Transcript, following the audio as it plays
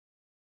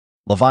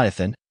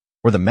Leviathan,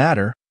 or the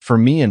matter,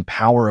 Forme and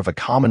Power of a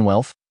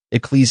Commonwealth,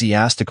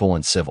 Ecclesiastical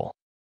and Civil.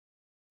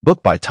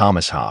 Book by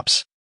Thomas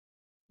Hobbes.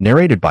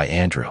 Narrated by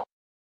Andrew.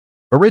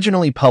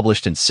 Originally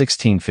published in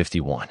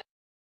 1651.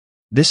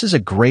 This is a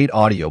great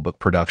audiobook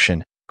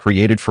production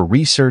created for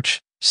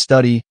research,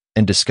 study,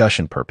 and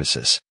discussion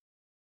purposes.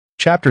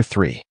 Chapter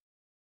 3.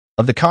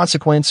 Of the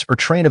consequence or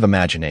train of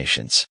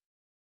imaginations.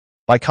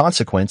 By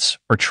consequence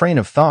or train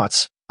of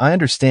thoughts, I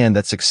understand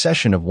that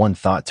succession of one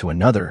thought to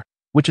another,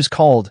 which is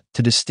called,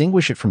 to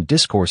distinguish it from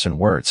discourse in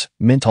words,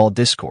 mental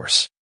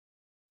discourse.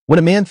 When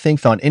a man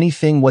thinketh on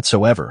anything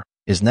whatsoever,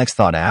 his next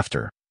thought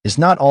after is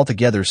not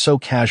altogether so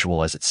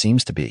casual as it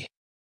seems to be.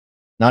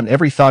 Not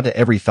every thought to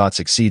every thought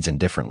succeeds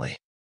indifferently.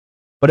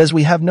 But as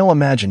we have no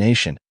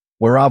imagination,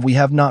 whereof we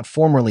have not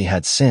formerly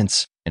had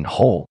since, in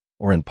whole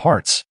or in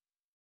parts,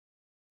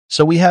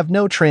 so we have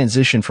no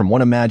transition from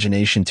one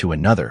imagination to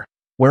another,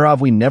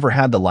 whereof we never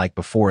had the like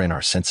before in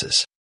our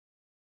senses.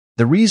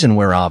 The reason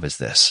whereof is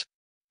this: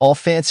 all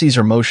fancies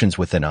are motions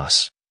within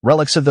us,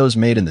 relics of those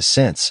made in the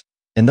sense,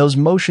 and those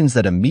motions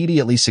that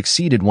immediately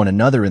succeeded one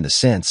another in the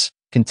sense,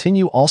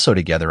 continue also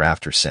together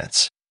after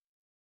sense.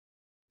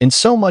 In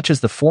so much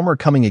as the former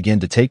coming again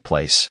to take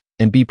place,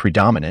 and be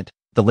predominant,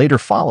 the later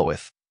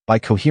followeth, by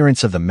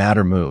coherence of the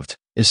matter moved,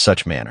 is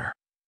such manner.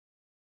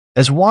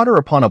 As water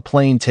upon a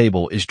plain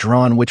table is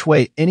drawn which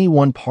way any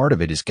one part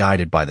of it is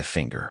guided by the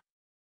finger.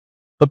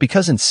 But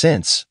because in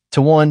sense,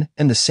 to one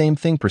and the same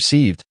thing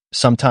perceived,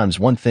 sometimes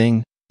one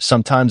thing,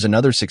 sometimes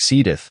another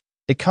succeedeth,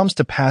 it comes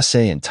to pass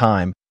in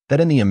time, that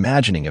in the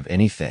imagining of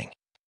anything,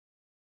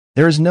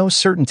 there is no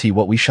certainty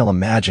what we shall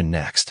imagine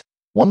next.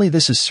 Only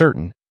this is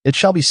certain, it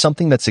shall be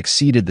something that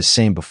succeeded the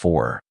same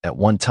before, at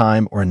one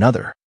time or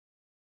another.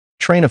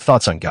 Train of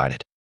thoughts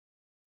unguided.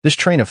 This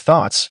train of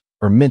thoughts,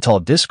 or mental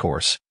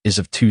discourse, is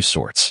of two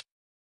sorts.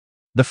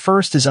 The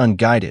first is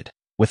unguided,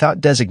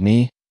 without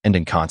designee, and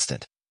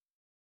inconstant,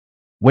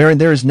 wherein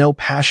there is no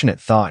passionate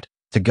thought,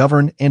 to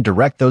govern and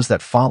direct those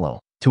that follow,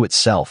 to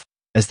itself,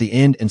 as the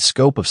end and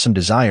scope of some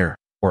desire,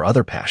 or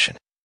other passion.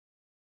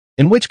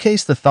 In which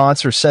case the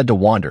thoughts are said to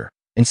wander,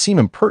 and seem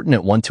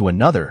impertinent one to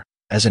another,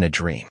 as in a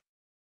dream.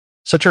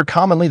 Such are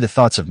commonly the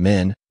thoughts of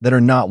men, that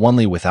are not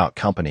only without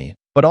company,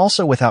 but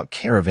also without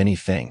care of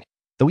anything,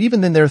 though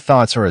even then their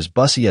thoughts are as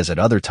bussy as at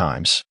other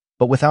times,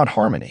 but without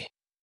harmony.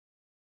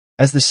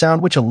 As the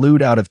sound which a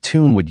lute out of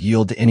tune would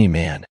yield to any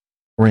man,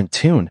 or in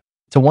tune,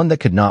 to one that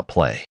could not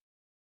play.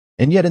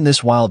 And yet in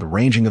this wild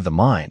ranging of the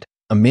mind,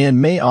 a man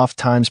may oft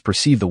times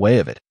perceive the way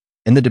of it,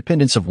 and the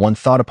dependence of one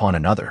thought upon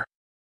another.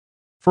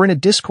 For in a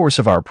discourse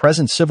of our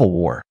present civil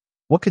war,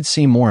 what could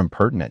seem more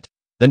impertinent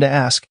than to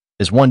ask,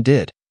 as one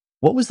did,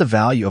 what was the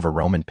value of a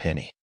Roman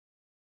penny?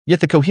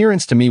 Yet the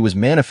coherence to me was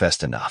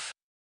manifest enough.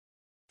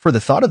 For the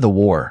thought of the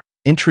war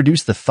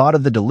introduced the thought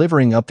of the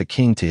delivering up the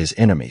king to his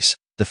enemies.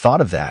 The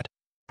thought of that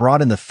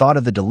brought in the thought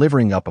of the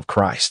delivering up of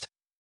Christ.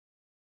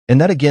 And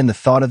that again the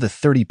thought of the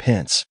 30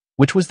 pence,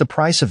 which was the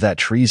price of that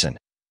treason,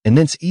 and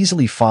thence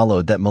easily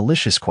followed that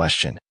malicious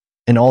question,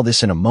 and all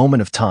this in a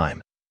moment of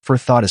time, for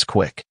thought is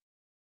quick.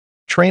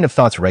 Train of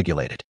thoughts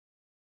regulated.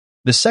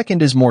 The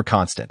second is more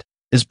constant,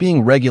 is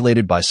being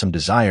regulated by some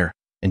desire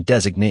and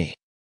designee.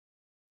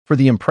 For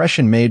the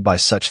impression made by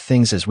such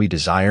things as we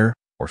desire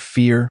or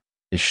fear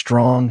is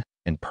strong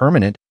and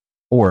permanent,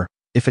 or,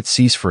 if it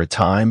cease for a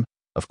time,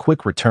 of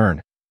quick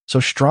return, so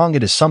strong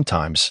it is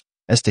sometimes,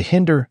 as to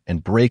hinder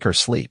and break our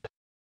sleep.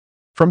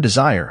 From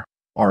desire,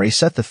 are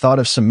set the thought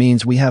of some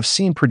means we have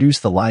seen produce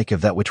the like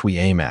of that which we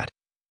aim at,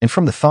 and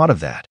from the thought of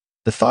that,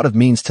 the thought of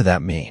means to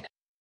that mean.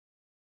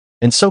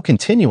 And so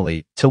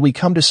continually, till we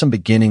come to some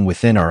beginning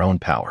within our own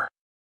power.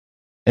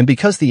 And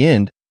because the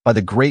end, by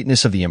the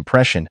greatness of the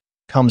impression,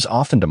 comes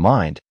often to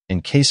mind,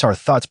 in case our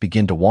thoughts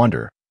begin to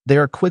wander, they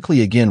are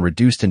quickly again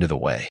reduced into the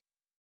way,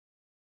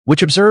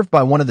 which observed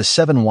by one of the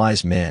 7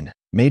 wise men,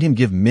 made him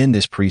give men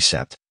this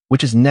precept,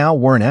 which is now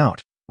worn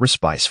out,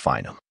 respice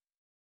finum.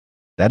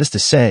 That is to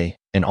say,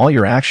 in all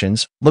your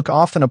actions, look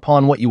often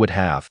upon what you would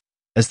have,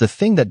 as the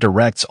thing that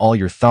directs all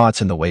your thoughts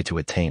in the way to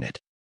attain it.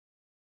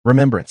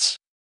 Remembrance.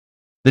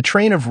 The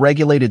train of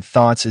regulated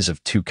thoughts is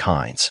of 2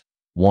 kinds.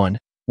 1,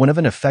 when of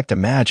an effect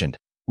imagined,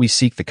 we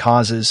seek the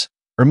causes,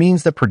 or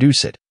means that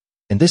produce it,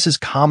 and this is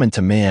common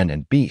to man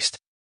and beast.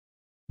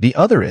 The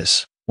other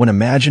is, when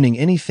imagining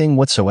anything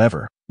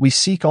whatsoever, we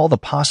seek all the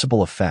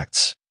possible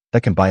effects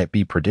that can by it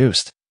be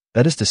produced.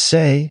 That is to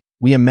say,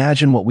 we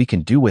imagine what we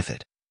can do with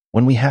it,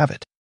 when we have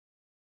it.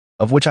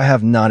 Of which I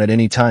have not at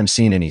any time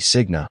seen any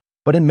signa,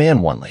 but in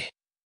man only.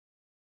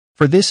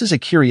 For this is a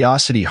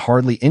curiosity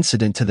hardly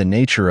incident to the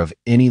nature of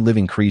any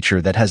living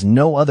creature that has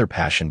no other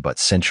passion but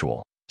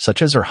sensual,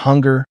 such as are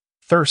hunger,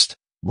 thirst,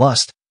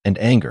 lust, and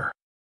anger.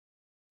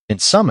 In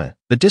summa,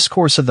 the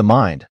discourse of the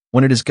mind,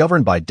 when it is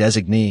governed by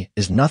designee,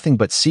 is nothing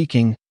but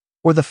seeking,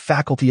 or the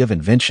faculty of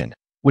invention,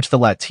 which the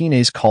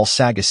Latines call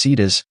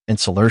sagacitas and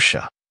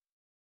solertia.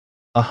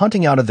 A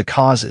hunting out of the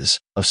causes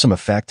of some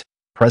effect,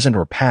 present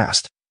or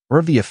past, or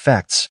of the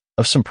effects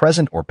of some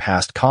present or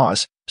past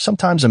cause,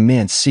 sometimes a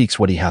man seeks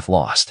what he hath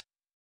lost.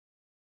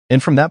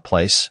 And from that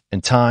place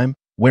and time,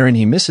 wherein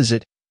he misses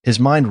it, his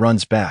mind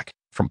runs back,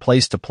 from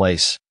place to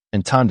place,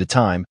 and time to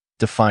time,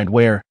 to find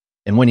where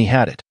and when he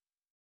had it.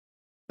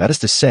 That is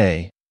to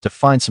say, to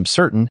find some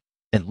certain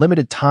and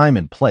limited time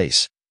and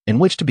place in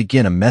which to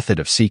begin a method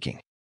of seeking.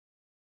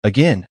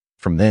 Again,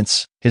 from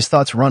thence, his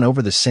thoughts run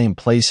over the same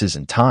places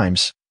and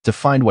times to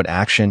find what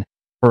action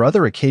or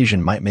other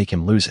occasion might make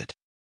him lose it.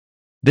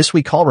 This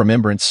we call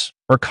remembrance,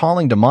 or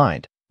calling to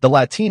mind. The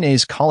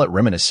Latines call it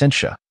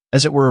reminiscentia,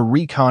 as it were a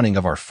reconning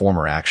of our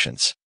former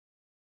actions.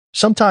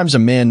 Sometimes a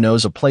man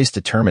knows a place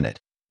determinate,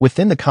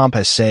 within the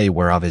compasse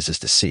whereof is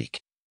to seek.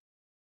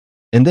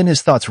 And then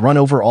his thoughts run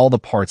over all the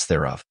parts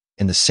thereof,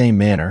 in the same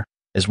manner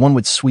as one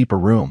would sweep a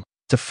room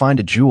to find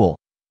a jewel,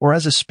 or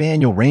as a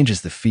spaniel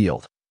ranges the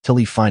field till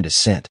he find a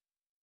scent,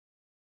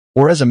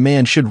 or as a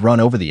man should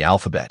run over the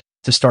alphabet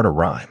to start a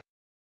rhyme.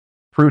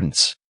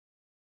 Prudence.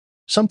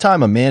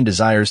 Sometime a man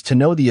desires to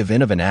know the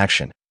event of an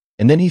action,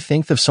 and then he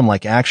thinketh of some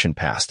like action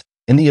past,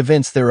 and the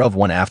events thereof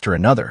one after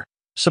another,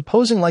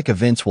 supposing like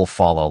events will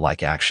follow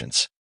like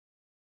actions.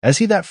 As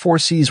he that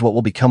foresees what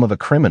will become of a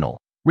criminal,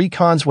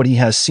 recons what he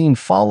has seen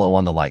follow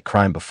on the like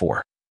crime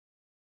before.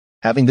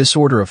 Having this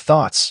order of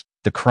thoughts,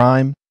 the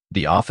crime,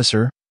 the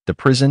officer, the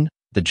prison,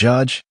 the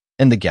judge,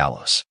 and the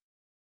gallows.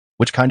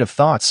 Which kind of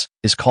thoughts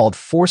is called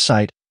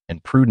foresight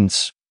and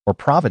prudence, or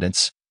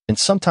providence, and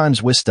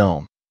sometimes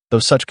wisdom, though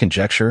such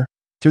conjecture,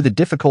 through the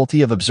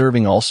difficulty of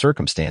observing all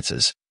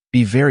circumstances,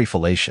 be very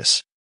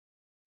fallacious.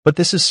 But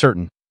this is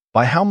certain,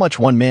 by how much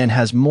one man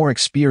has more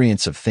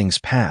experience of things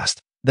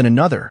past than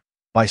another,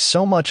 by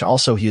so much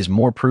also he is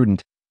more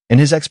prudent, and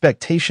his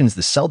expectations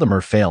the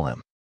seldomer fail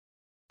him.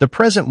 The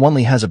present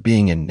only has a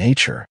being in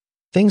nature,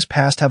 things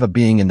past have a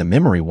being in the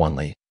memory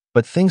only,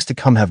 but things to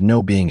come have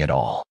no being at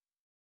all.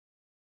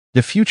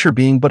 The future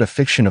being but a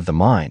fiction of the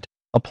mind,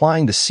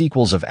 applying the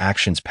sequels of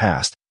actions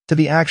past to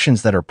the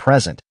actions that are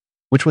present,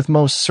 which with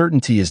most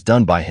certainty is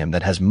done by him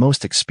that has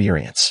most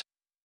experience.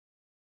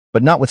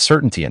 But not with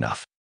certainty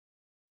enough.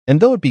 And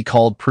though it be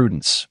called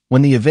prudence,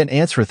 when the event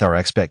answereth our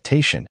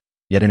expectation,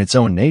 yet in its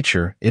own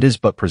nature it is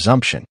but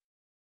presumption.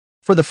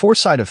 For the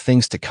foresight of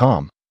things to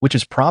come, which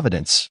is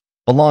providence,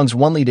 belongs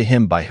only to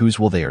him by whose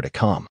will they are to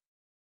come.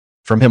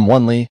 From him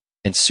only,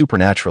 and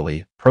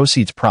supernaturally,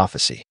 proceeds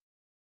prophecy.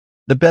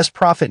 The best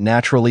prophet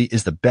naturally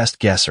is the best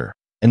guesser,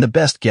 and the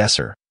best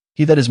guesser,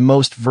 he that is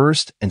most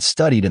versed and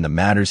studied in the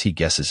matters he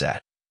guesses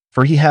at,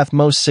 for he hath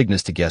most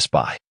signas to guess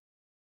by.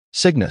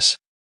 Signas.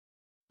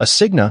 A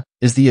signa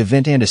is the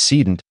event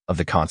antecedent of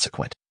the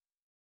consequent.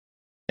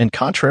 And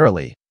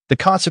contrarily, the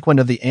consequent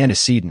of the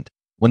antecedent,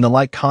 when the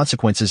like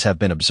consequences have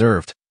been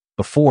observed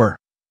before,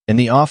 and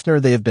the oftener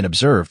they have been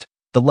observed,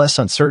 the less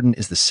uncertain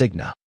is the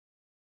signa.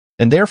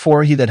 And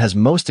therefore he that has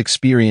most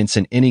experience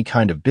in any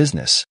kind of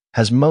business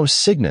has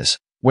most signas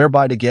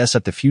whereby to guess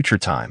at the future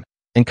time,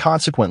 and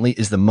consequently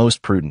is the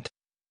most prudent.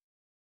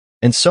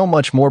 And so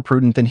much more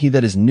prudent than he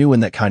that is new in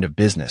that kind of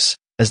business,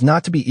 as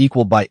not to be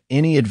equaled by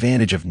any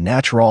advantage of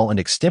natural and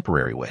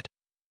extemporary wit,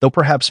 though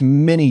perhaps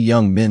many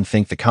young men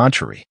think the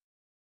contrary.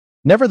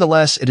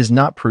 Nevertheless, it is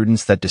not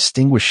prudence that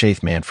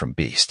distinguisheth man from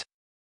beast.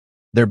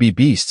 There be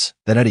beasts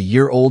that at a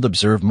year old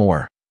observe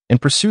more,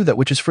 and pursue that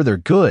which is for their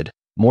good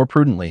more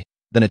prudently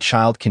than a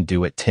child can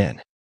do at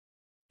 10.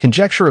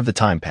 Conjecture of the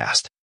time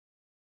past.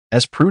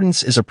 As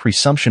prudence is a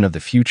presumption of the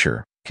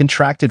future,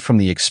 contracted from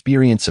the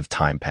experience of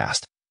time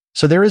past,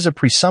 so there is a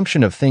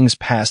presumption of things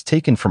past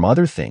taken from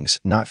other things,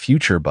 not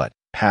future but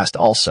past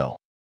also.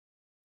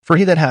 For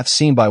he that hath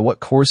seen by what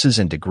courses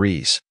and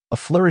degrees a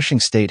flourishing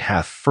state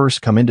hath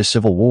first come into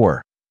civil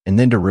war, and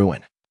then to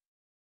ruin,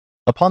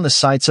 upon the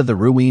sites of the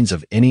ruins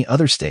of any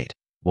other state,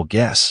 will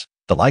guess,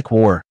 the like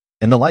war,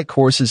 and the like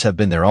courses have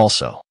been there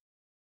also.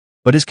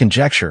 But his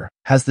conjecture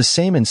has the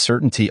same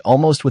uncertainty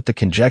almost with the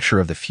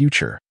conjecture of the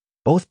future,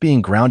 both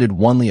being grounded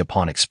only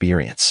upon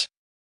experience.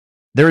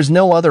 There is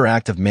no other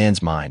act of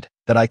man's mind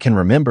that I can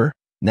remember,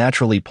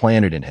 naturally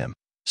planted in him,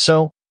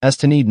 so as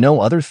to need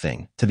no other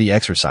thing to the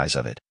exercise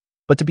of it,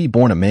 but to be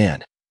born a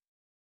man,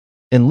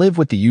 and live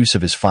with the use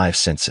of his 5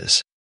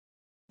 senses.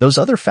 Those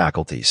other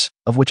faculties,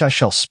 of which I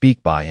shall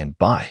speak by,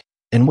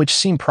 and which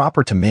seem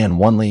proper to man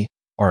only,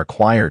 are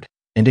acquired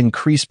and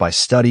increased by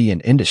study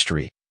and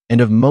industry, and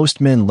of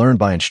most men learned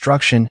by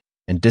instruction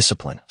and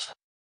discipline,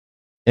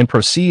 and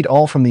proceed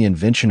all from the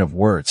invention of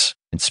words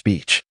and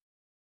speech.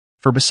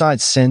 For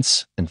besides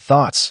sense and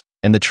thoughts,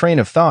 and the train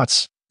of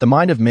thoughts, the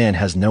mind of man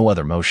has no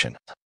other motion.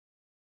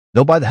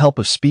 Though by the help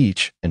of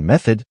speech and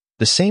method,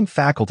 the same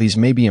faculties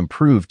may be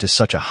improved to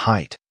such a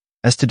height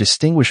as to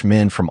distinguish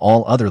men from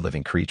all other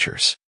living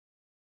creatures.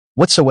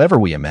 Whatsoever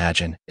we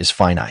imagine is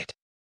finite.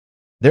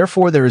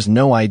 Therefore there is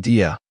no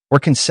idea or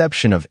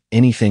conception of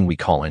anything we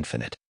call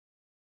infinite.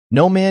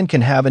 No man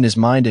can have in his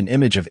mind an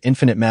image of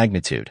infinite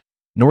magnitude,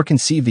 nor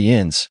conceive the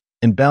ends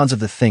and bounds of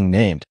the thing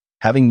named,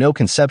 having no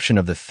conception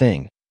of the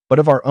thing, but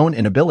of our own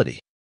inability.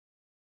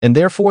 And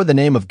therefore the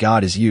name of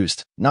God is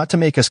used, not to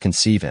make us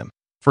conceive him,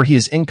 for he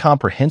is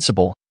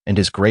incomprehensible, and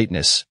his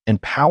greatness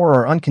and power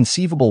are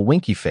unconceivable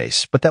winky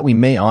face, but that we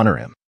may honor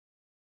him.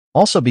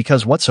 Also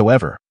because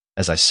whatsoever,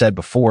 as I said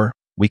before,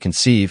 we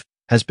conceive,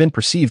 has been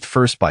perceived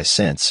first by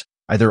sense,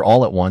 either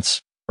all at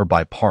once or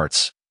by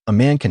parts, a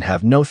man can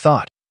have no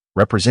thought,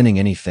 representing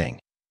anything,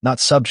 not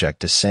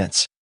subject to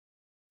sense.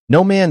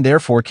 No man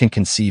therefore can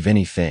conceive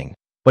anything,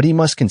 but he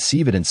must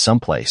conceive it in some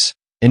place,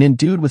 and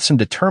endued with some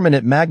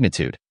determinate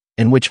magnitude,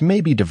 and which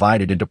may be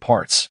divided into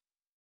parts.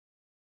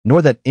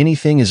 Nor that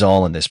anything is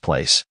all in this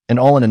place, and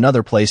all in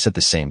another place at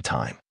the same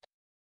time.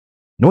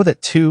 Nor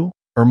that two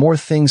or more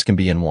things can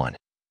be in one,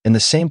 in the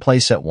same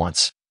place at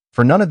once,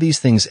 for none of these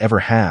things ever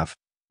have,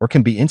 or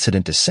can be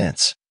incident to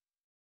sense,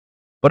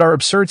 but are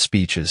absurd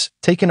speeches,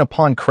 taken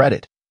upon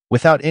credit,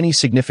 without any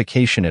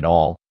signification at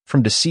all,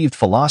 from deceived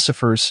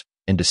philosophers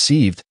and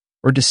deceived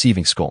or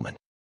deceiving schoolmen.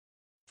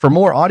 For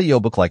more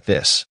audiobook like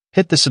this,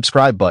 hit the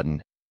subscribe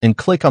button and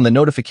click on the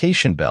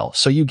notification bell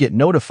so you get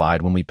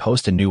notified when we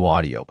post a new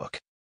audiobook.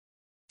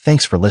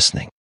 Thanks for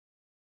listening.